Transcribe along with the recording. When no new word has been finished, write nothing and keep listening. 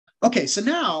Okay, so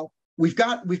now we've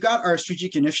got our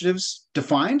strategic initiatives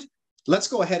defined. Let's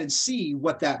go ahead and see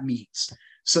what that means.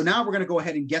 So now we're going to go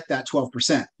ahead and get that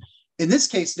 12%. In this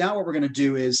case, now what we're going to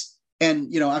do is, and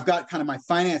I've got kind of my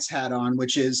finance hat on,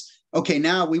 which is, okay,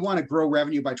 now we want to grow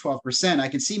revenue by 12%. I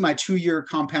can see my 2-year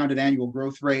compounded annual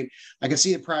growth rate. I can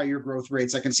see the prior year growth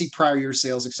rates. I can see prior year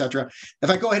sales, et cetera. If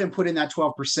I go ahead and put in that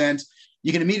 12%,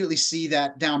 you can immediately see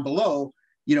that down below,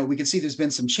 we can see there's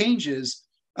been some changes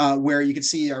where you can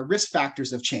see our risk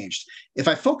factors have changed. If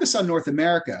I focus on North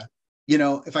America,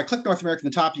 if I click North America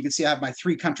in the top, you can see I have my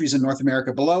 3 countries in North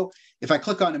America below. If I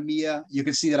click on EMEA, you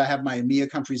can see that I have my EMEA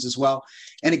countries as well.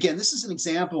 And again, this is an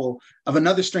example of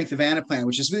another strength of Anaplan,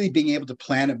 which is really being able to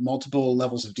plan at multiple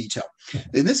levels of detail.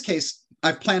 In this case,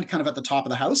 I've planned kind of at the top of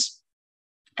the house.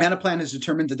 Anaplan has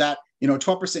determined that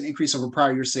 12% increase over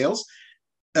prior year sales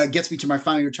gets me to my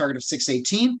final year target of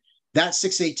 618. That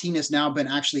 618 has now been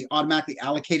actually automatically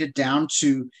allocated down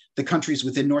to the countries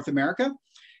within North America.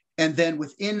 And then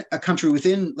within a country,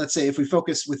 let's say, if we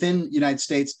focus within the United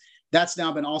States, that's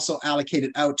now been also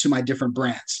allocated out to my different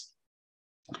brands.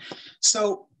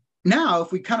 So now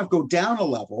if we kind of go down a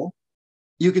level,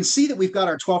 you can see that we've got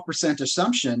our 12%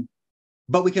 assumption,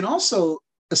 but we can also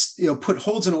put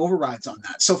holds and overrides on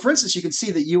that. So for instance, you can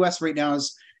see that US right now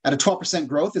is at a 12%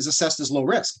 growth is assessed as low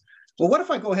risk. Well, what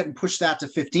if I go ahead and push that to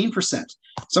 15%?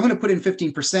 So I'm going to put in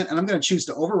 15% and I'm going to choose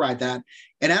to override that.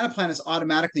 And Anaplan is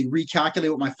automatically recalculate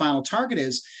what my final target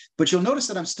is. But you'll notice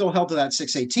that I'm still held to that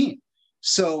 618.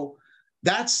 So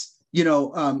that's,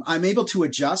 I'm able to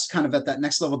adjust kind of at that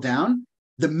next level down,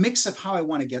 the mix of how I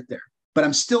want to get there. But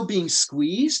I'm still being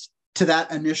squeezed to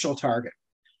that initial target.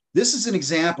 This is an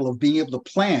example of being able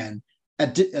to plan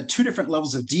at 2 different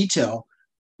levels of detail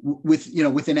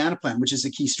within Anaplan, which is a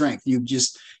key strength.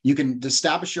 You can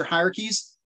establish your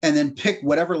hierarchies and then pick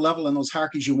whatever level in those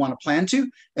hierarchies you want to plan to,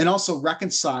 and also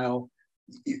reconcile,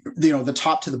 the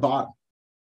top to the bottom.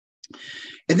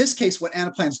 In this case, what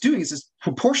Anaplan's doing is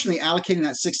proportionally allocating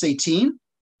that 618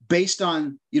 based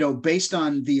on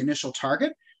the initial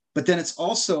target, but then it's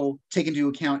also taking into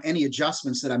account any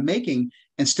adjustments that I'm making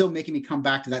and still making me come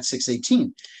back to that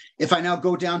 618. If I now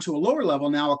go down to a lower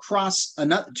level, now across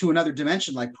to another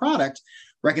dimension like product,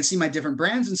 where I can see my different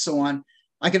brands and so on,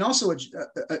 I can also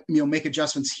make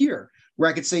adjustments here, where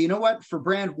I could say, for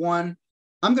brand 1,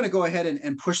 I'm going to go ahead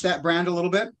and push that brand a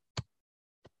little bit.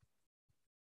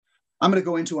 I'm going to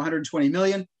go into 120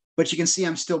 million, but you can see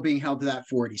I'm still being held to that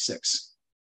 486.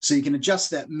 So you can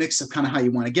adjust that mix of kind of how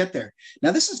you want to get there.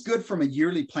 Now, this is good from a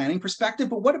yearly planning perspective,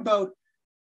 but what about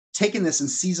taking this and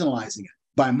seasonalizing it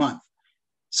by month?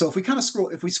 So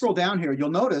if we scroll down here, you'll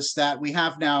notice that we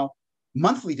have now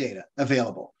monthly data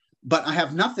available, but I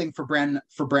have nothing for brand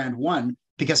 1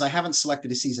 because I haven't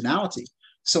selected a seasonality.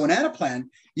 So in Anaplan,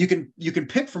 you can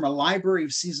pick from a library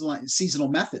of seasonal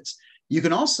methods. You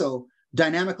can also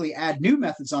dynamically add new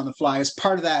methods on the fly as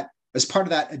part of that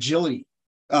agility,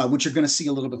 which you're going to see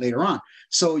a little bit later on.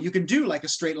 So you can do like a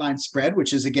straight line spread,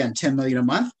 which is again 10 million a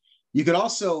month. You could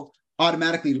also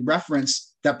automatically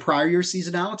reference that prior year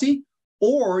seasonality,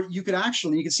 or you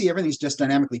can see everything's just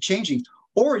dynamically changing,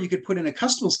 or you could put in a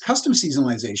custom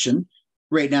seasonalization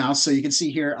right now. So you can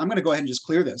see here, I'm going to go ahead and just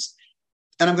clear this.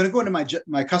 And I'm going to go into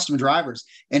my custom drivers.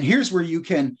 And here's where you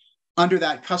can, under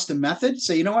that custom method,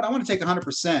 say, I want to take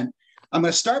 100%. I'm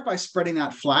going to start by spreading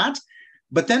that flat.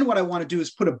 But then what I want to do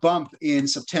is put a bump in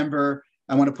September.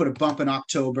 I want to put a bump in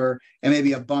October and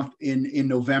maybe a bump in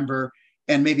November,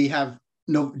 and maybe have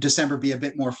December be a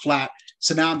bit more flat.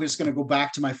 So now I'm just going to go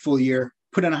back to my full year,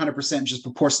 put in 100% and just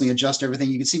proportionally adjust everything.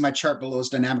 You can see my chart below is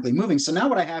dynamically moving. So now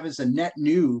what I have is a net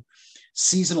new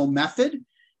seasonal method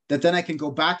that then I can go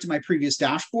back to my previous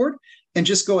dashboard and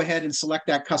just go ahead and select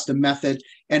that custom method.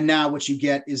 And now what you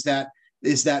get is that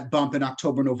bump in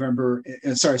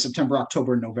September,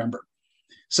 October, and November.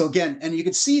 So again, and you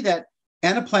can see that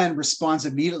Anaplan responds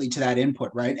immediately to that input,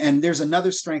 right? And there's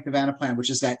another strength of Anaplan, which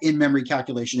is that in-memory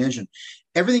calculation engine.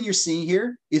 Everything you're seeing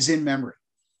here is in memory.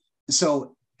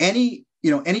 So any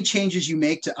changes you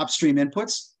make to upstream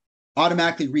inputs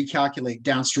automatically recalculate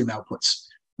downstream outputs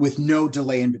with no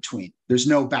delay in between. There's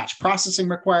no batch processing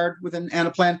required within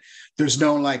Anaplan. There's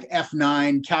no like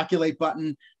F9 calculate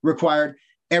button required.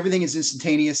 Everything is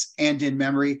instantaneous and in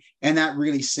memory, and that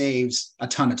really saves a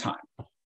ton of time.